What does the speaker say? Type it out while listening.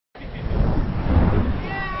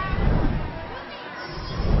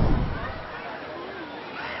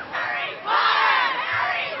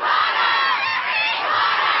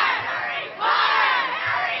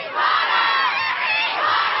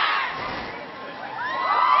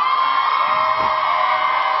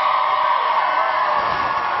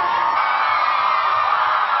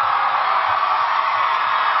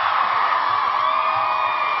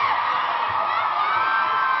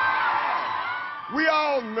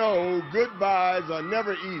know goodbyes are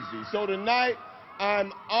never easy. So tonight,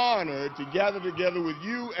 I'm honored to gather together with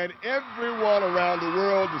you and everyone around the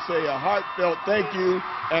world to say a heartfelt thank you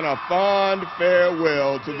and a fond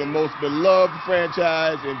farewell to the most beloved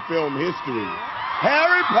franchise in film history,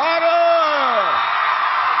 Harry Potter!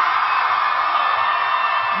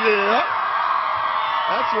 Yeah,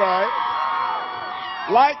 that's right.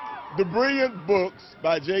 Like the brilliant books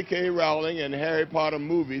by J.K. Rowling and Harry Potter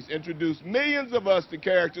movies introduced millions of us to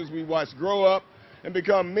characters we watched grow up and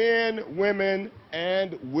become men, women,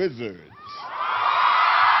 and wizards.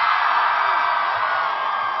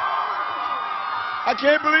 I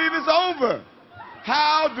can't believe it's over.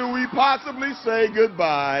 How do we possibly say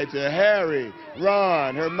goodbye to Harry,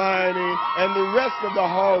 Ron, Hermione, and the rest of the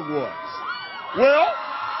Hogwarts? Well,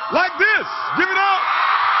 like this. Give it up.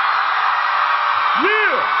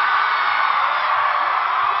 Yeah.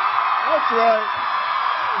 That's right.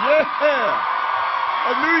 Yeah.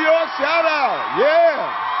 A New York shout out.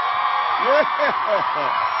 Yeah. Yeah.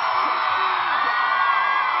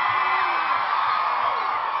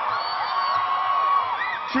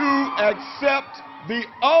 To accept the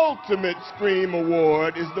ultimate Scream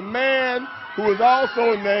Award is the man who is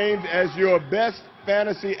also named as your best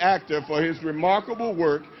fantasy actor for his remarkable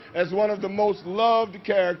work as one of the most loved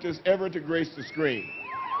characters ever to grace the screen.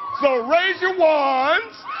 So raise your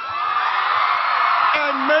wands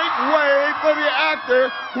and make way for the actor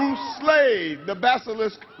who slayed the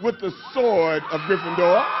basilisk with the sword of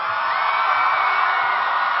Gryffindor,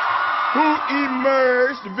 who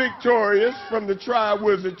emerged victorious from the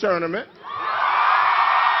Tri-Wizard Tournament,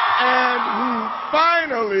 and who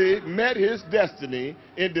finally met his destiny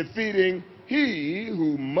in defeating he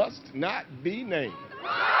who must not be named.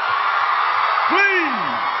 Please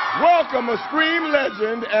welcome a Scream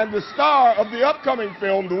legend and the star of the upcoming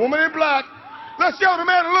film, The Woman in Black. Let's show the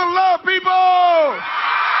man a little love, people!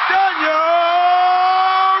 Daniel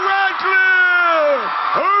Radcliffe!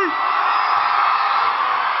 Hey!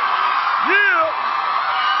 Yeah!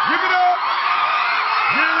 Give it up!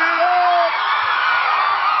 Give it up!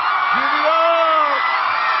 Give it up!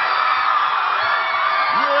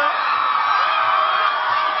 Yeah!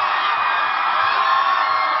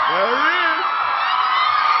 There he is!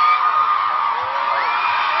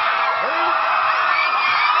 Hey!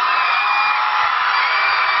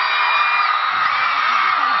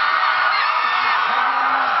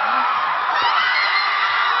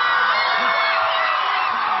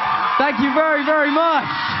 Thank you very, very much.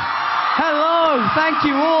 Hello, thank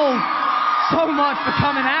you all so much for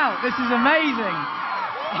coming out. This is amazing.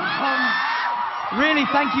 Really,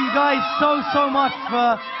 thank you guys so much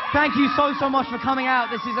for, thank you so much for coming out.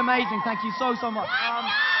 This is amazing. Thank you so much.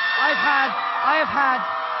 I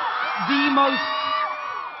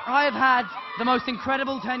have had the most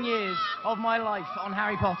incredible 10 years of my life on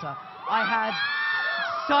Harry Potter. I had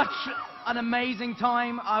such an amazing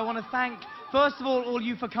time. I want to thank, first of all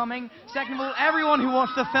you for coming. Second of all, everyone who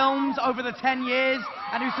watched the films over the 10 years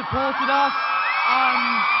and who supported us.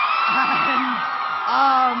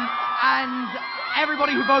 And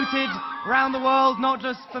everybody who voted around the world, not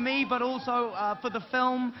just for me, but also for the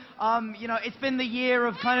film. You know, it's been the year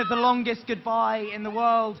of kind of the longest goodbye in the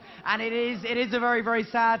world, and it is a very, very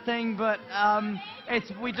sad thing, but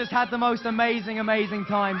we just had the most amazing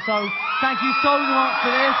time. So thank you so much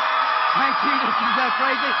for this. Thank you, this is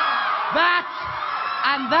crazy.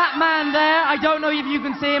 That man there, I don't know if you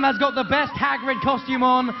can see him, has got the best Hagrid costume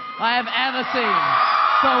on I have ever seen.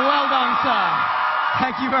 So well done, sir.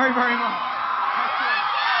 Thank you very, very much.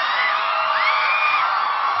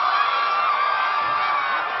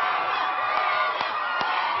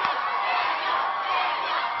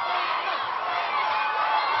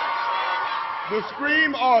 The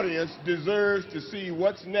Scream audience deserves to see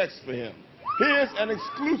what's next for him. Here's an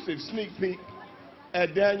exclusive sneak peek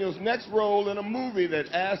at Daniel's next role in a movie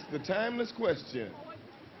that asks the timeless question,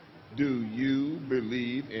 do you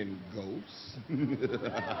believe in ghosts?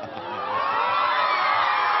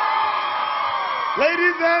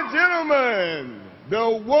 Ladies and gentlemen, The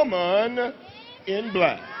Woman in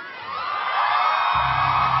Black.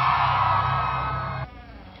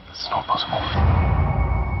 It's not possible.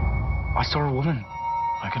 I saw a woman.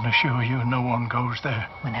 I can assure you no one goes there.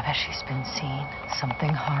 Whenever she's been seen,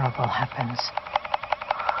 something horrible happens.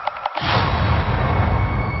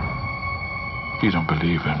 You don't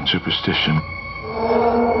believe in superstition,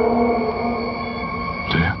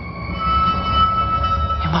 do you?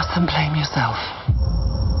 You mustn't blame yourself.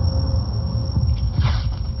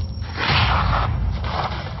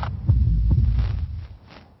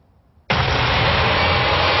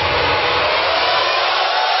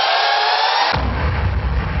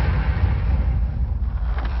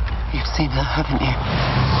 seen her, haven't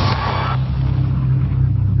you?